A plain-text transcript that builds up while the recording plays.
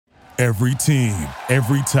Every team,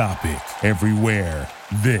 every topic, everywhere.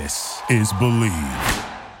 This is Believe.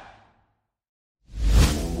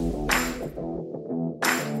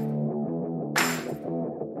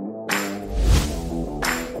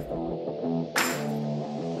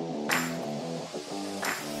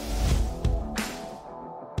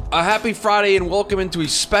 A happy Friday and welcome into a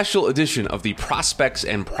special edition of the Prospects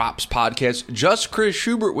and Props podcast. Just Chris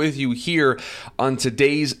Schubert with you here on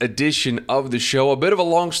today's edition of the show. A bit of a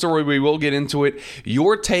long story, we will get into it.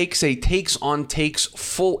 Your takes, a Takes on Takes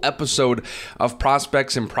full episode of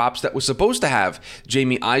Prospects and Props that was supposed to have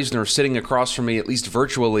Jaime Eisner sitting across from me, at least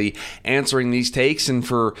virtually, answering these takes. And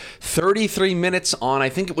for 33 minutes on, I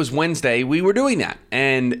think it was Wednesday, we were doing that.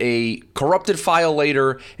 And a corrupted file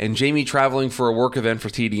later, and Jaime traveling for a work event for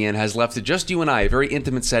TDN has left it just you and I, a very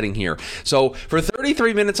intimate setting here. So for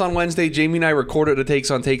 33 minutes on Wednesday, Jaime and I recorded a Takes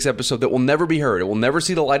on Takes episode that will never be heard. It will never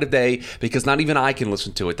see the light of day because not even I can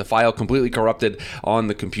listen to it. The file completely corrupted on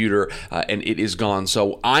the computer and it is gone.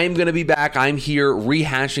 So I'm going to be back. I'm here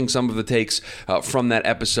rehashing some of the takes from that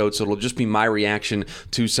episode. So it'll just be my reaction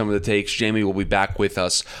to some of the takes. Jaime will be back with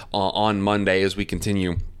us on Monday as we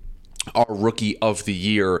continue our Rookie of the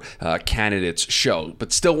Year candidates show,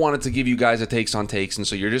 but still wanted to give you guys a Takes on Takes, and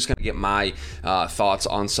so you're just going to get my thoughts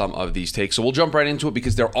on some of these takes. So we'll jump right into it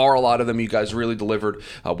because there are a lot of them. You guys really delivered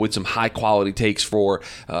with some high-quality takes for,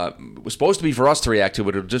 it was supposed to be for us to react to,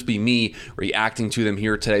 but it'll just be me reacting to them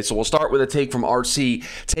here today. So we'll start with a take from RC.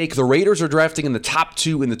 The Raiders are drafting in the top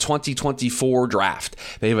 2 in the 2024 draft.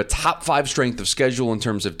 They have a top 5 strength of schedule in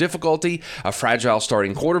terms of difficulty, a fragile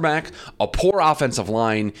starting quarterback, a poor offensive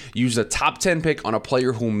line, used a top 10 pick on a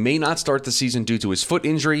player who may not start the season due to his foot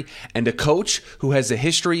injury, and a coach who has a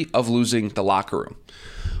history of losing the locker room.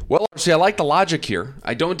 Well, see, I like the logic here.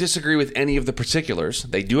 I don't disagree with any of the particulars.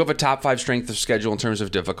 They do have a top 5 strength of schedule in terms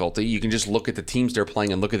of difficulty. You can just look at the teams they're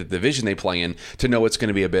playing and look at the division they play in to know it's going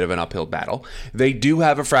to be a bit of an uphill battle. They do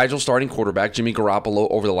have a fragile starting quarterback. Jimmy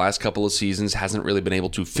Garoppolo, over the last couple of seasons, hasn't really been able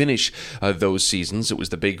to finish those seasons. It was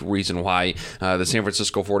the big reason why the San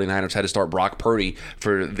Francisco 49ers had to start Brock Purdy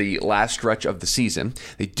for the last stretch of the season.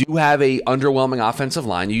 They do have a underwhelming offensive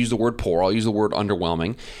line. You use the word poor. I'll use the word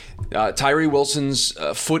underwhelming. Tyree Wilson's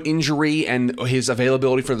foot injury and his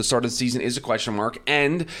availability for the start of the season is a question mark,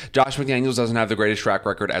 and Josh McDaniels doesn't have the greatest track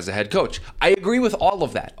record as a head coach. I agree with all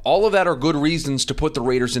of that. All of that are good reasons to put the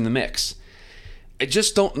Raiders in the mix. I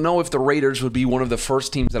just don't know if the Raiders would be one of the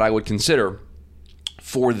first teams that I would consider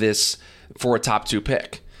for a top 2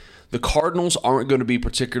 pick. The Cardinals aren't going to be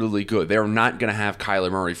particularly good. They're not going to have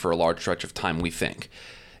Kyler Murray for a large stretch of time, we think.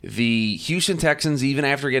 The Houston Texans, even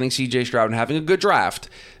after getting C.J. Stroud and having a good draft,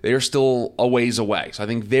 they're still a ways away. So I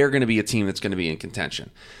think they're going to be a team that's going to be in contention.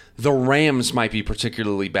 The Rams might be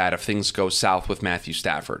particularly bad if things go south with Matthew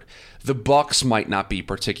Stafford. The Bucs might not be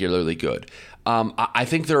particularly good. I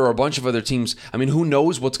think there are a bunch of other teams. I mean, who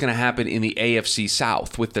knows what's going to happen in the AFC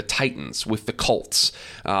South with the Titans, with the Colts.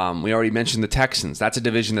 We already mentioned the Texans. That's a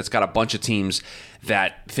division that's got a bunch of teams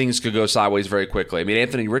that things could go sideways very quickly. I mean,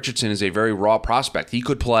 Anthony Richardson is a very raw prospect. He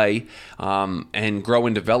could play and grow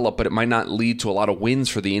and develop, but it might not lead to a lot of wins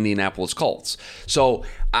for the Indianapolis Colts. So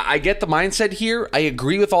I get the mindset here. I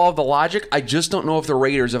agree with all of the logic. I just don't know if the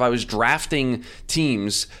Raiders, if I was drafting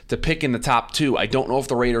teams to pick in the top 2, I don't know if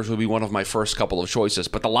the Raiders would be one of my first couple of choices.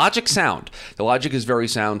 But the logic's sound. The logic is very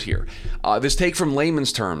sound here. This take from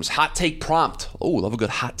layman's terms. Hot take prompt. Oh, love a good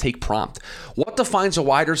hot take prompt. What defines a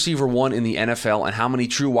wide receiver 1 in the NFL, and how many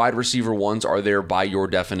true wide receiver 1s are there by your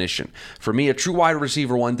definition? For me, a true wide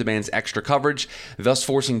receiver 1 demands extra coverage, thus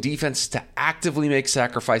forcing defenses to actively make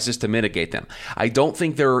sacrifices to mitigate them. I don't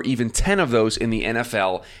think there are even 10 of those in the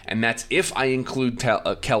NFL, and that's if I include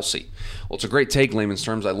Kelsey. Well, it's a great take, layman's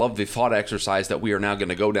terms. I love the thought exercise that we are now going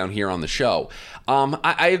to go down here on the show.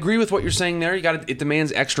 I agree with what you're saying there. It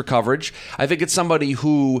demands extra coverage. I think it's somebody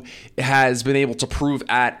who has been able to prove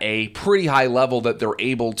at a pretty high level that they're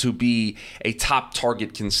able to be a top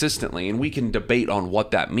target consistently, and we can debate on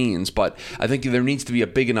what that means, but I think there needs to be a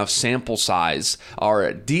big enough sample size or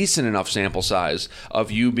a decent enough sample size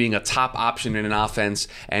of you being a top option in an offense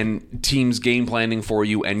and teams game planning for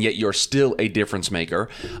you, and yet you're still a difference maker.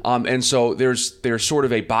 And so there's sort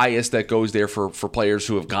of a bias that goes there for players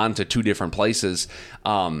who have gone to 2 different places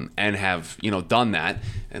and have done that.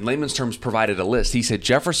 And layman's terms provided a list. He said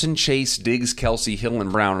Jefferson, Chase, Diggs, Kelsey, Hill,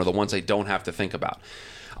 and Brown are the ones I don't have to think about.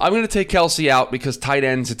 I'm going to take Kelsey out because tight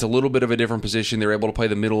ends, it's a little bit of a different position. They're able to play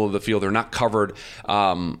the middle of the field. They're not covered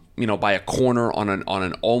by a corner on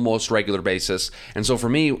an almost regular basis. And so for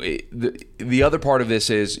me, the other part of this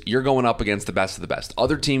is you're going up against the best of the best.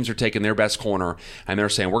 Other teams are taking their best corner and they're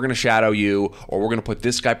saying, we're going to shadow you, or we're going to put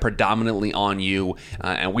this guy predominantly on you,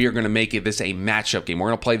 and we are going to make this a matchup game. We're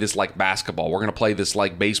going to play this like basketball. We're going to play this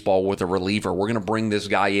like baseball with a reliever. We're going to bring this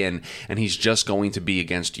guy in, and he's just going to be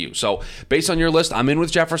against you. So based on your list, I'm in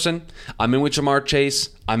with Jefferson. I'm in with Jamar Chase.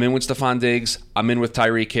 I'm in with Stephon Diggs. I'm in with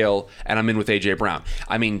Tyreek Hill, and I'm in with A.J. Brown.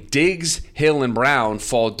 I mean, Diggs, Hill, and Brown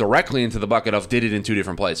fall directly into the bucket of did it in two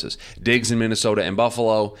different places. Diggs in Minnesota and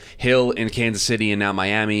Buffalo, Hill in Kansas City and now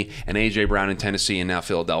Miami, and A.J. Brown in Tennessee and now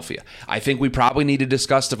Philadelphia. I think we probably need to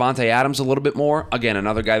discuss Devontae Adams a little bit more. Again,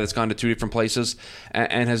 another guy that's gone to two different places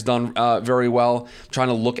and has done very well. I'm trying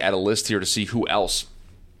to look at a list here to see who else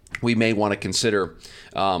we may want to consider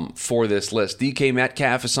for this list. DK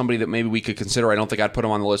Metcalf is somebody that maybe we could consider. I don't think I'd put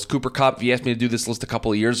him on the list. Cooper Kupp, if you asked me to do this list a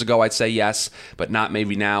couple of years ago, I'd say yes, but not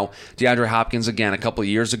maybe now. DeAndre Hopkins, again, a couple of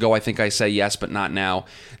years ago, I think I say yes, but not now.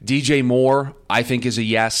 DJ Moore, I think is a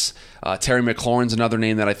yes. Terry McLaurin's another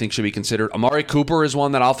name that I think should be considered. Amari Cooper is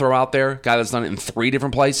one that I'll throw out there. Guy that's done it in three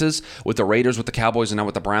different places, with the Raiders, with the Cowboys, and now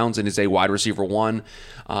with the Browns, and is a wide receiver one.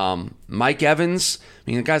 Mike Evans, I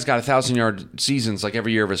mean, the guy's got 1,000-yard seasons like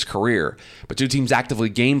every year of his career, but do teams actively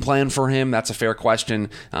game plan for him? That's a fair question.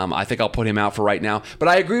 I think I'll put him out for right now. But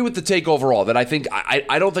I agree with the take overall that I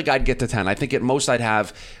don't think I'd get to 10. I think at most I'd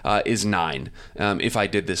have is 9 if I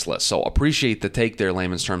did this list. So appreciate the take there,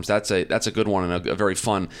 layman's terms. That's a good one and a very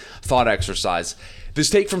fun thought exercise. This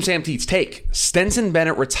take from Sam Teets. Take: Stetson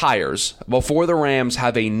Bennett retires before the Rams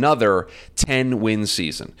have another 10-win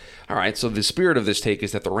season. All right, so the spirit of this take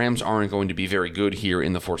is that the Rams aren't going to be very good here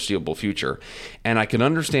in the foreseeable future. And I can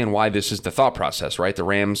understand why this is the thought process, right? The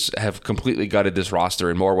Rams have completely gutted this roster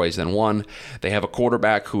in more ways than one. They have a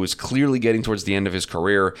quarterback who is clearly getting towards the end of his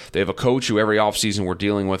career. They have a coach who every offseason we're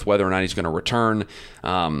dealing with whether or not he's going to return.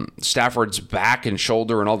 Stafford's back and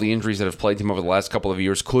shoulder and all the injuries that have plagued him over the last couple of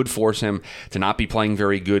years could force him to not be playing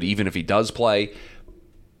very good, even if he does play.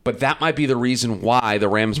 But that might be the reason why the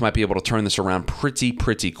Rams might be able to turn this around pretty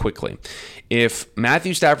quickly. If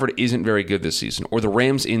Matthew Stafford isn't very good this season, or the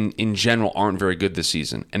Rams in general aren't very good this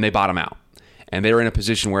season, and they bottom out, and they're in a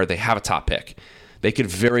position where they have a top pick, they could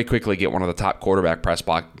very quickly get one of the top quarterback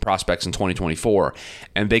prospects in 2024,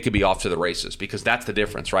 and they could be off to the races, because that's the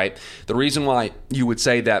difference, right? The reason why you would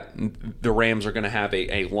say that the Rams are going to have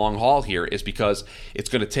a long haul here is because it's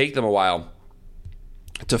going to take them a while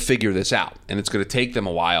to figure this out, and it's going to take them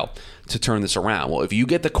a while to turn this around. Well, if you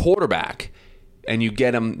get the quarterback and you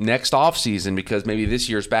get him next offseason because maybe this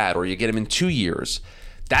year's bad, or you get him in 2 years,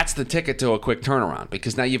 that's the ticket to a quick turnaround,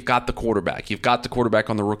 because now you've got the quarterback. You've got the quarterback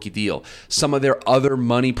on the rookie deal. Some of their other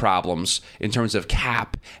money problems in terms of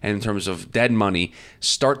cap and in terms of dead money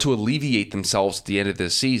start to alleviate themselves at the end of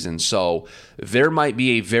this season. So there might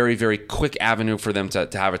be a very, very quick avenue for them to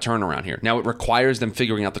have a turnaround here. Now, it requires them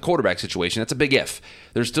figuring out the quarterback situation. That's a big if.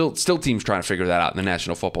 There's still teams trying to figure that out in the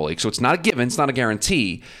National Football League. So it's not a given. It's not a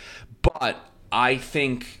guarantee. But I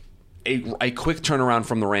think a quick turnaround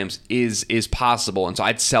from the Rams is possible, and so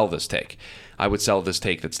I'd sell this take. I would sell this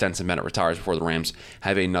take that Stetson Bennett retires before the Rams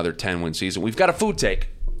have another 10-win season. We've got a food take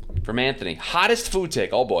from Anthony. Hottest food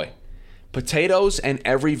take, oh boy. Potatoes and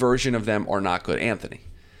every version of them are not good. Anthony,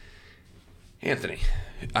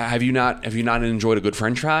 have you not enjoyed a good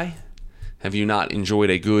French fry? Have you not enjoyed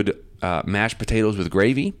a good mashed potatoes with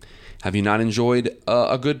gravy? Have you not enjoyed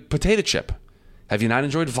a good potato chip? Have you not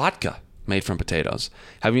enjoyed vodka made from potatoes?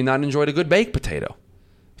 Have you not enjoyed a good baked potato?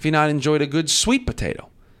 Have you not enjoyed a good sweet potato?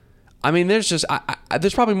 I mean, there's just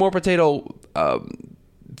there's probably more potato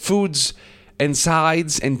foods and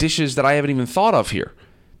sides and dishes that I haven't even thought of here.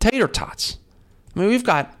 Tater tots. I mean, we've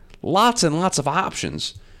got lots and lots of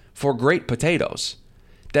options for great potatoes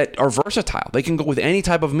that are versatile. They can go with any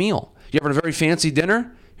type of meal. You having a very fancy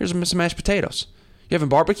dinner? Here's some mashed potatoes. You having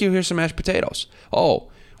barbecue? Here's some mashed potatoes.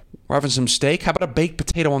 Oh, we're having some steak? How about a baked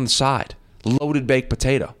potato on the side? Loaded baked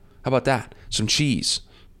potato. How about that? Some cheese.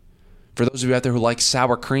 For those of you out there who like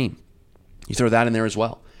sour cream, you throw that in there as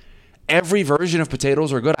well. Every version of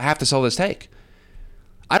potatoes are good. I have to sell this take.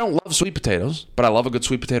 I don't love sweet potatoes, but I love a good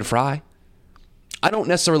sweet potato fry. I don't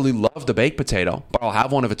necessarily love the baked potato, but I'll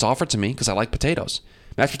have one if it's offered to me because I like potatoes.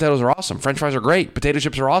 Mashed potatoes are awesome. French fries are great. Potato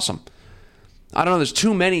chips are awesome. I don't know. There's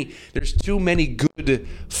too many good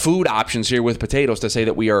food options here with potatoes to say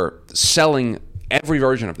that we are selling every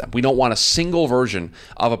version of them. We don't want a single version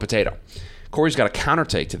of a potato. Corey's got a counter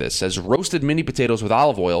take to this. Says roasted mini potatoes with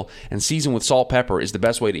olive oil and seasoned with salt, pepper is the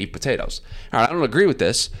best way to eat potatoes. All right, I don't agree with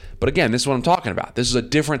this, but again, this is what I'm talking about. This is a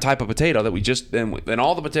different type of potato that than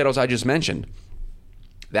all the potatoes I just mentioned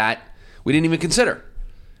that we didn't even consider.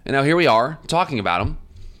 And now here we are talking about him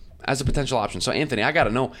as a potential option. So, Anthony, I got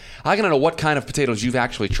to know what kind of potatoes you've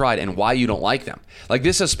actually tried and why you don't like them. Like,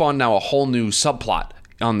 this has spawned now a whole new subplot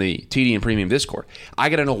on the TD and Premium Discord. I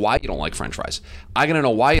got to know why you don't like French fries. I got to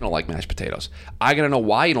know why you don't like mashed potatoes. I got to know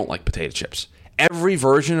why you don't like potato chips. Every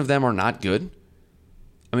version of them are not good.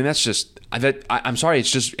 I mean, that's just, I'm sorry,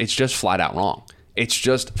 it's just flat out wrong. It's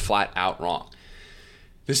just flat out wrong.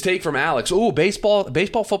 This take from Alex. Ooh, baseball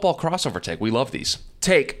football crossover take. We love these.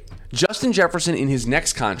 Take: Justin Jefferson in his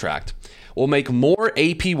next contract will make more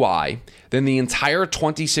APY than the entire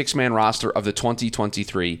 26-man roster of the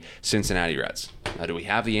 2023 Cincinnati Reds. Now, do we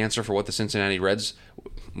have the answer for what the Cincinnati Reds?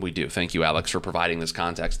 We do. Thank you, Alex, for providing this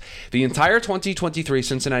context. The entire 2023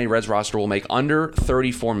 Cincinnati Reds roster will make under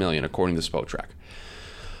 $34 million, according to Spotrac.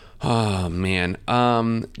 Oh, man.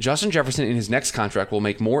 Justin Jefferson in his next contract will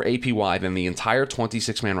make more APY than the entire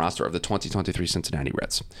 26-man roster of the 2023 Cincinnati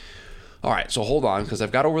Reds. All right, so hold on, because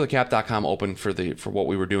I've got overthecap.com open for what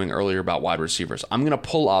we were doing earlier about wide receivers. I'm going to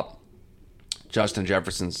pull up Justin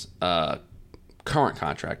Jefferson's current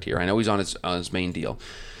contract here. I know he's on his main deal.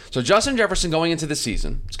 So Justin Jefferson going into the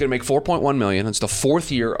season, it's going to make $4.1 million. It's the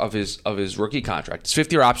fourth year of his rookie contract. His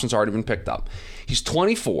fifth-year option's already been picked up. He's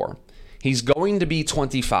 24. He's going to be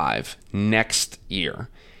 25 next year,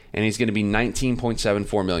 and he's going to be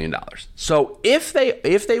 $19.74 million. So if they're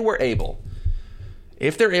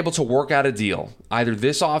able to work out a deal either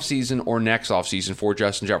this offseason or next offseason for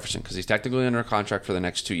Justin Jefferson, because he's technically under a contract for the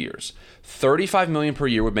next 2 years, $35 million per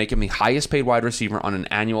year would make him the highest paid wide receiver on an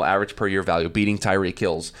annual average per year value, beating Tyreek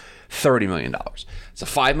Hill's $30 million. It's a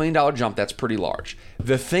 $5 million jump. That's pretty large.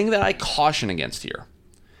 The thing that I caution against here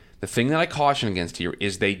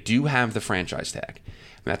is they do have the franchise tag.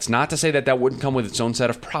 That's not to say that wouldn't come with its own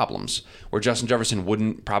set of problems, where Justin Jefferson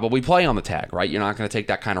wouldn't probably play on the tag, right? You're not going to take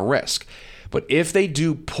that kind of risk. But if they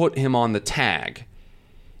do put him on the tag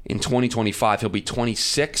in 2025, he'll be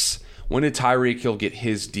 26. When did Tyreek Hill get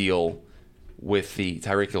his deal with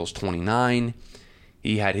Tyreek Hill's 29?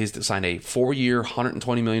 He had signed a 4-year,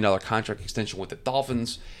 $120 million contract extension with the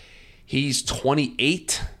Dolphins. He's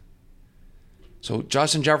 28. So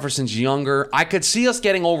Justin Jefferson's younger. I could see us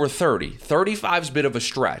getting over 30. 35's a bit of a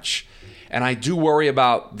stretch. And I do worry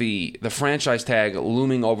about the franchise tag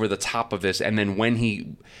looming over the top of this, and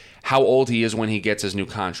then how old he is when he gets his new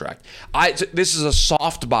contract. This is a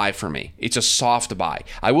soft buy for me. It's a soft buy.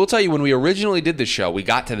 I will tell you, when we originally did this show, we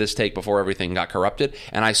got to this take before everything got corrupted,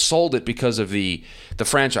 and I sold it because of the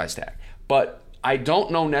franchise tag. But I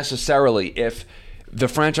don't know necessarily if the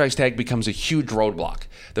franchise tag becomes a huge roadblock.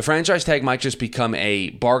 The franchise tag might just become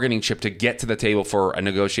a bargaining chip to get to the table for a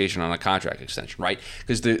negotiation on a contract extension, right?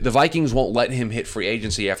 Because the Vikings won't let him hit free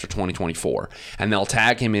agency after 2024, and they'll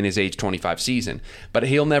tag him in his age 25 season, but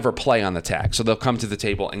he'll never play on the tag, so they'll come to the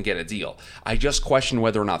table and get a deal. I just question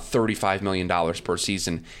whether or not $35 million per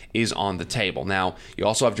season is on the table. Now, you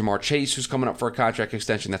also have Jamar Chase, who's coming up for a contract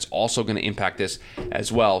extension. That's also going to impact this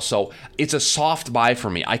as well. So it's a soft buy for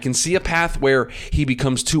me. I can see a path where he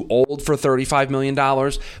becomes too old for $35 million,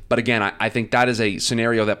 but again, I think that is a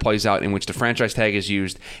scenario that plays out in which the franchise tag is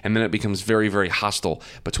used, and then it becomes very, very hostile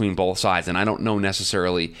between both sides. And I don't know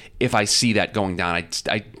necessarily if I see that going down.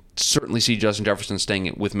 I certainly see Justin Jefferson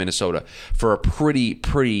staying with Minnesota for a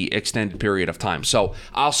pretty extended period of time. So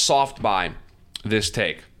I'll soft buy this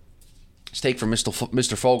take. Let's take from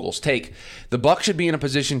Mr. Fogel's take. The Bucs should be in a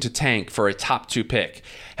position to tank for a top 2 pick.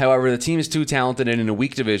 However, the team is too talented and in a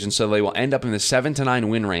weak division, so they will end up in the 7-9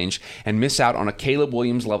 win range and miss out on a Caleb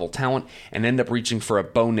Williams level talent and end up reaching for a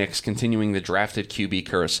Bo Nix, continuing the drafted QB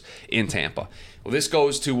curse in Tampa. Well, this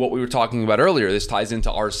goes to what we were talking about earlier. This ties into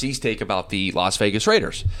RC's take about the Las Vegas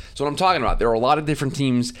Raiders. So what I'm talking about, there are a lot of different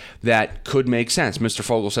teams that could make sense. Mr.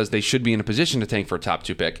 Fogel says they should be in a position to tank for a top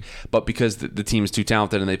 2 pick, but because the team is too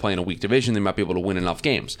talented and they play in a weak division, they might be able to win enough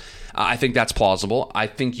games. I think that's plausible. I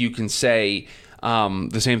think you can say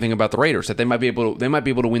the same thing about the Raiders, that they might be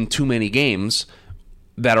able to win too many games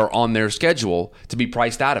that are on their schedule to be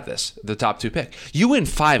priced out of the top 2 pick. You win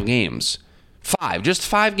 5 games. Just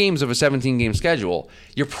 5 games of a 17-game schedule,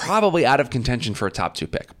 you're probably out of contention for a top 2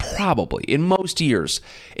 pick. Probably. In most years,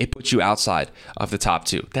 it puts you outside of the top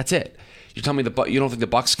 2. That's it. You tell me you don't think the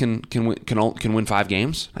Bucs can win 5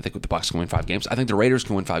 games? I think the Bucs can win 5 games. I think the Raiders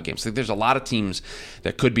can win 5 games. I think there's a lot of teams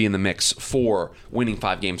that could be in the mix for winning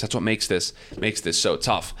 5 games. That's what makes this so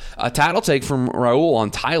tough. A title take from Raul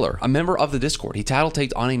on Tyler, a member of the Discord. He title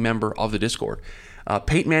taked on a member of the Discord.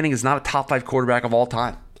 Peyton Manning is not a top 5 quarterback of all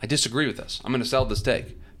time. I disagree with this. I'm going to sell this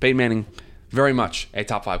take. Peyton Manning, very much a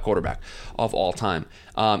top 5 quarterback of all time.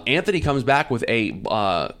 Anthony comes back with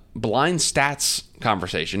a blind stats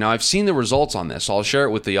conversation. Now, I've seen the results on this, so I'll share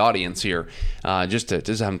it with the audience here, just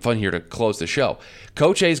having fun here to close the show.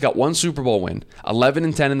 Coach A's got 1 Super Bowl win,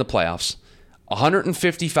 11-10 in the playoffs,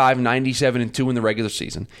 155-97-2 in the regular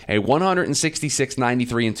season, a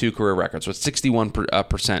 166-93-2 career record, so it's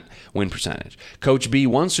 61% win percentage. Coach B,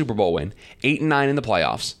 1 Super Bowl win, 8-9 in the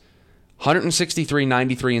playoffs,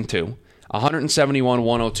 163-93-2,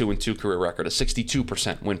 171-102-2 career record, a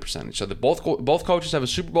 62% win percentage. So both coaches have a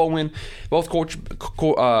Super Bowl win. Both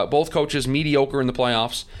coaches mediocre in the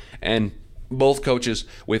playoffs, and both coaches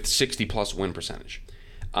with 60+ win percentage.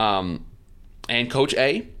 And Coach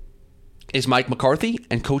A is Mike McCarthy,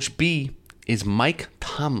 and Coach B is Mike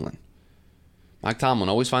Tomlin. Mike Tomlin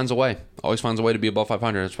always finds a way to be above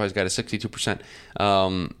 500. That's why he's got a 62%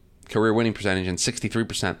 career winning percentage and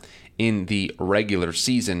 63% in the regular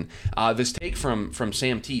season. This take from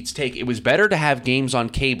Sam Teets, it was better to have games on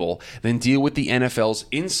cable than deal with the NFL's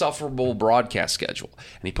insufferable broadcast schedule.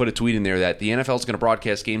 And he put a tweet in there that the NFL is going to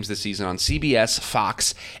broadcast games this season on CBS,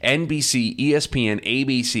 Fox, NBC, ESPN,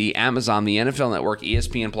 ABC, Amazon, the NFL Network,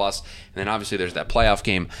 ESPN+, and then obviously there's that playoff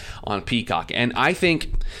game on Peacock. And I think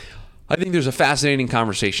there's a fascinating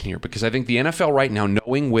conversation here because I think the NFL right now,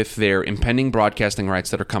 knowing with their impending broadcasting rights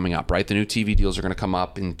that are coming up, right? The new TV deals are going to come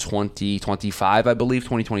up in 2025, I believe,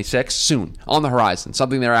 2026, soon, on the horizon,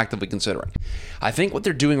 something they're actively considering. I think what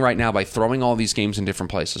they're doing right now by throwing all these games in different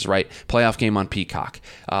places, right? Playoff game on Peacock,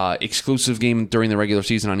 exclusive game during the regular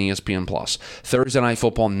season on ESPN+, Thursday Night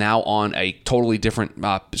Football now on a totally different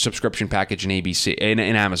subscription package in ABC, in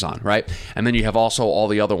Amazon, right? And then you have also all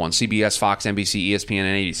the other ones, CBS, Fox, NBC, ESPN,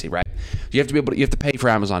 and ABC, right? You have to pay for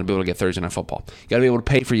Amazon to be able to get Thursday Night Football. You got to be able to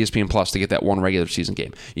pay for ESPN Plus to get that one regular season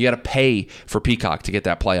game. You got to pay for Peacock to get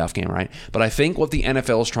that playoff game, right? But I think what the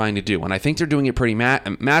NFL is trying to do, and I think they're doing it pretty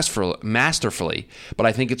masterfully, but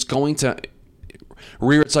I think it's going to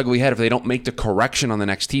rear its ugly head if they don't make the correction on the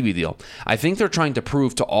next TV deal. I think they're trying to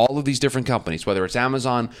prove to all of these different companies, whether it's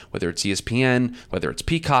Amazon, whether it's ESPN, whether it's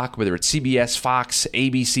Peacock, whether it's CBS, Fox,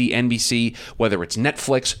 ABC, NBC, whether it's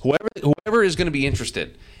Netflix, whoever is going to be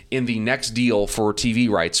interested in the next deal for TV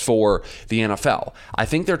rights for the NFL. I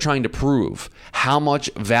think they're trying to prove how much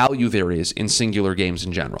value there is in singular games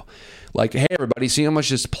in general. Like, hey, everybody, see how much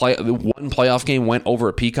this one playoff game went over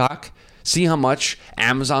at Peacock? See how much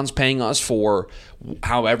Amazon's paying us for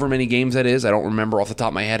however many games that is. I don't remember off the top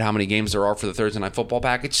of my head how many games there are for the Thursday Night Football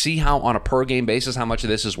package. See how on a per-game basis how much of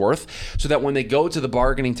this is worth, so that when they go to the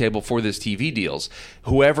bargaining table for this TV deals,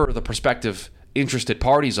 whoever the prospective interested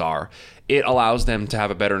parties are, it allows them to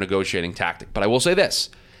have a better negotiating tactic. But I will say this.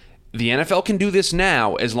 The NFL can do this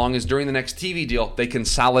now as long as during the next TV deal they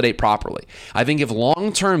consolidate properly. I think if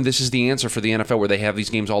long-term this is the answer for the NFL where they have these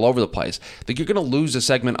games all over the place, I think you're going to lose a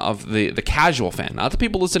segment of the casual fan, not the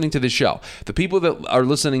people listening to this show. The people that are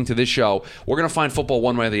listening to this show, we're going to find football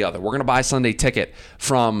one way or the other. We're going to buy a Sunday ticket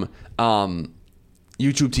from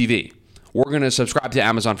YouTube TV. We're going to subscribe to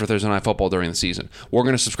Amazon for Thursday Night Football during the season. We're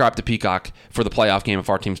going to subscribe to Peacock for the playoff game if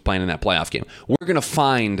our team's playing in that playoff game. We're going to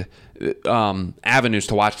find avenues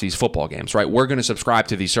to watch these football games, right? We're going to subscribe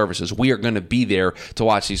to these services. We are going to be there to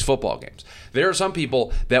watch these football games. There are some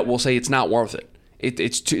people that will say it's not worth it.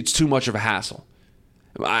 It's too much of a hassle.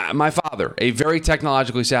 My father, a very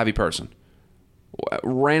technologically savvy person,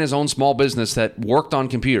 ran his own small business that worked on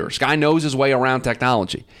computers. Guy knows his way around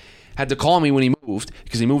technology. Had to call me when he moved,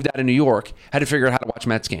 because he moved out of New York, had to figure out how to watch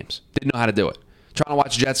Mets games. Didn't know how to do it. Trying to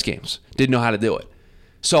watch Jets games. Didn't know how to do it.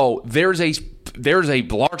 So there's a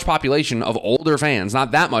large population of older fans,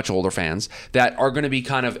 not that much older fans, that are going to be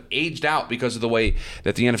kind of aged out because of the way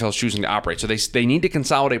that the NFL is choosing to operate. So they need to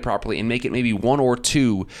consolidate properly and make it maybe one or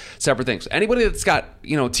two separate things. Anybody that's got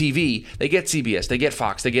TV, they get CBS, they get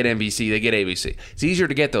Fox, they get NBC, they get ABC. It's easier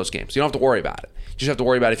to get those games. You don't have to worry about it. You just have to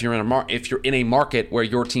worry about if you're in a market where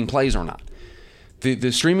your team plays or not.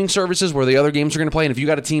 The streaming services where the other games are going to play, and if you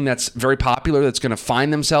got a team that's very popular that's going to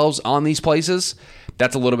find themselves on these places,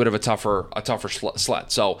 that's a little bit of a tougher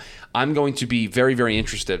sled. So I'm going to be very, very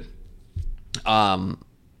interested to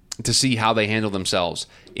see how they handle themselves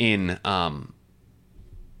in the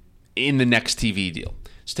next TV deal.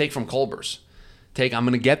 Let's take from Culber's. I'm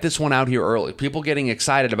going to get this one out here early. People getting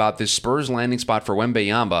excited about this Spurs landing spot for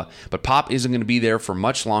Wembanyama, but Pop isn't going to be there for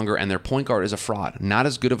much longer, and their point guard is a fraud. Not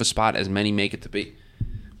as good of a spot as many make it to be.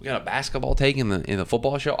 We got a basketball take in the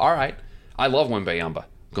football show? All right. I love Wembanyama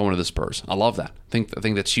going to the Spurs. I love that. I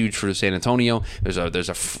think that's huge for San Antonio. There's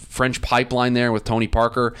a French pipeline there with Tony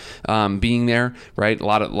Parker being there, right? A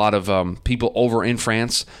lot of people over in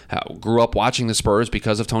France grew up watching the Spurs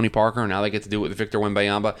because of Tony Parker, and now they get to do it with Victor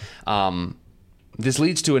Wembanyama. this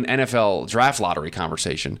leads to an NFL draft lottery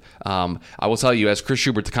conversation. I will tell you, as Chris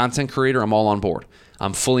Schubert, the content creator, I'm all on board.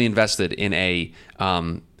 I'm fully invested in a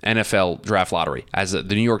NFL draft lottery. As the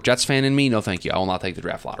New York Jets fan in me, no thank you. I will not take the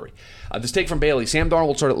draft lottery. This take from Bailey. Sam Darnold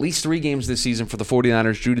will start at least 3 games this season for the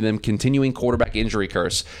 49ers due to them continuing quarterback injury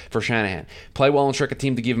curse for Shanahan. Play well and trick a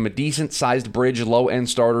team to give him a decent-sized bridge, low-end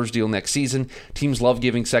starters deal next season. Teams love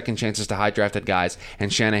giving second chances to high-drafted guys,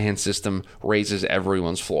 and Shanahan's system raises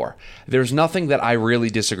everyone's floor. There's nothing that I really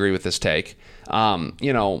disagree with this take.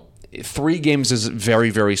 3 games is very,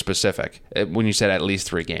 very specific when you said at least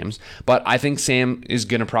 3 games. But I think Sam is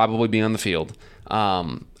going to probably be on the field.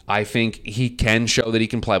 I think he can show that he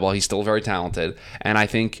can play well. He's still very talented. And I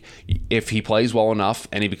think if he plays well enough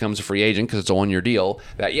and he becomes a free agent because it's a 1-year deal,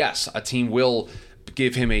 that yes, a team will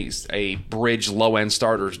give him a bridge low-end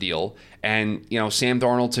starters deal. And, Sam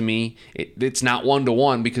Darnold, to me, it's not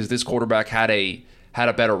 1-to-1 because this quarterback had a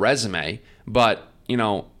better resume. But,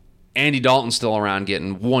 Andy Dalton's still around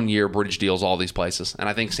getting 1-year bridge deals all these places. And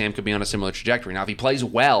I think Sam could be on a similar trajectory. Now, if he plays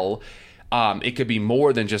well, it could be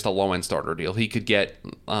more than just a low-end starter deal. He could get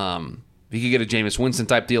a Jameis Winston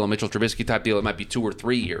type deal, a Mitchell Trubisky type deal. It might be 2 or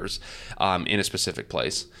 3 years in a specific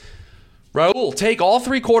place. Raul, take all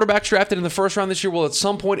 3 quarterbacks drafted in the first round this year will at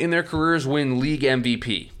some point in their careers win league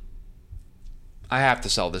MVP. I have to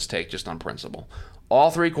sell this take just on principle.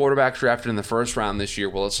 All 3 quarterbacks drafted in the first round this year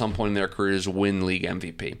will at some point in their careers win league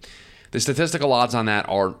MVP. The statistical odds on that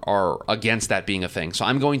are against that being a thing. So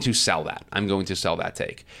I'm going to sell that. I'm going to sell that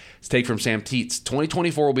take. It's take from Sam Teets.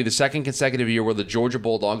 2024 will be the second consecutive year where the Georgia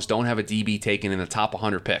Bulldogs don't have a DB taken in the top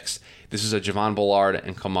 100 picks. This is a Javon Bullard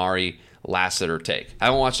and Kamari Lassiter take. I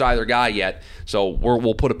haven't watched either guy yet, so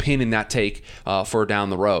we'll put a pin in that take for down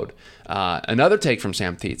the road. Another take from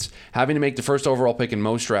Sam Teets. Having to make the first overall pick in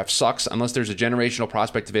most drafts sucks. Unless there's a generational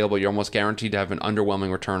prospect available, you're almost guaranteed to have an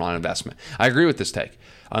underwhelming return on investment. I agree with this take.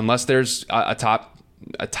 Unless there's a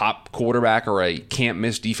top quarterback or a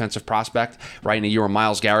can't-miss defensive prospect, right, in a year where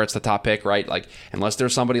Myles Garrett's the top pick, right? Like, unless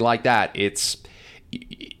there's somebody like that,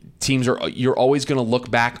 you're always going to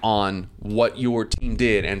look back on what your team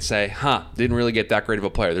did and say, didn't really get that great of a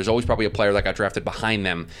player. There's always probably a player that got drafted behind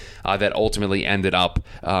them that ultimately ended up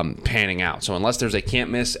panning out. So unless there's a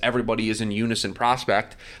can't miss, everybody is in unison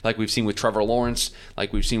prospect, like we've seen with Trevor Lawrence,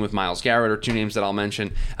 like we've seen with Myles Garrett, or 2 names that I'll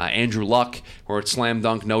mention, Andrew Luck, where it's slam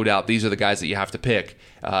dunk, no doubt. These are the guys that you have to pick.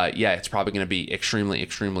 It's probably going to be extremely,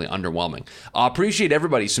 extremely underwhelming. Appreciate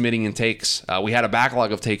everybody submitting in takes. We had a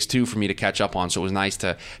backlog of takes too for me to catch up on, so it was nice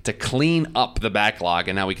to clean up the backlog,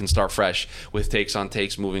 and now we can start fresh with takes on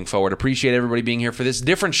takes moving forward. Appreciate everybody being here for this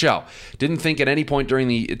different show. Didn't think at any point during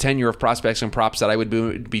the tenure of Prospects and Props that I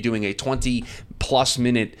would be doing a 20-plus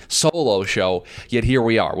minute solo show, yet here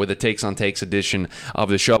we are with a takes on takes edition of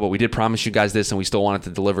the show. But we did promise you guys this, and we still wanted to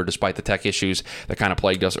deliver despite the tech issues that kind of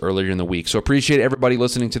plagued us earlier in the week. So appreciate everybody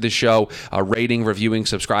listening to this show, rating, reviewing,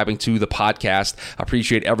 subscribing to the podcast.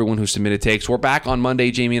 Appreciate everyone who submitted takes. We're back on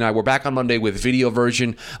Monday, Jamie and I. We're back on Monday with video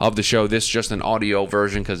version of the show. This just an audio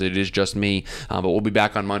version because it is just me, but we'll be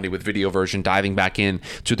back on Monday with video version, diving back in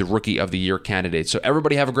to the Rookie of the Year candidates. So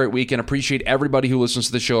everybody have a great weekend. Appreciate everybody who listens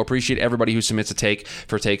to the show. Appreciate everybody who submits a take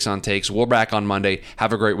for Takes on Takes. We're back on Monday.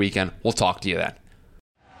 Have a great weekend. We'll talk to you then.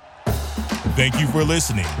 Thank you for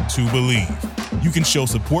listening to Believe. You can show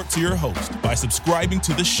support to your host by subscribing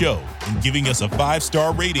to the show and giving us a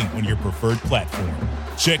 5-star rating on your preferred platform.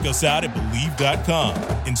 Check us out at Believe.com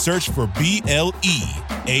and search for BLEAV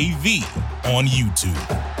on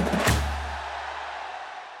YouTube.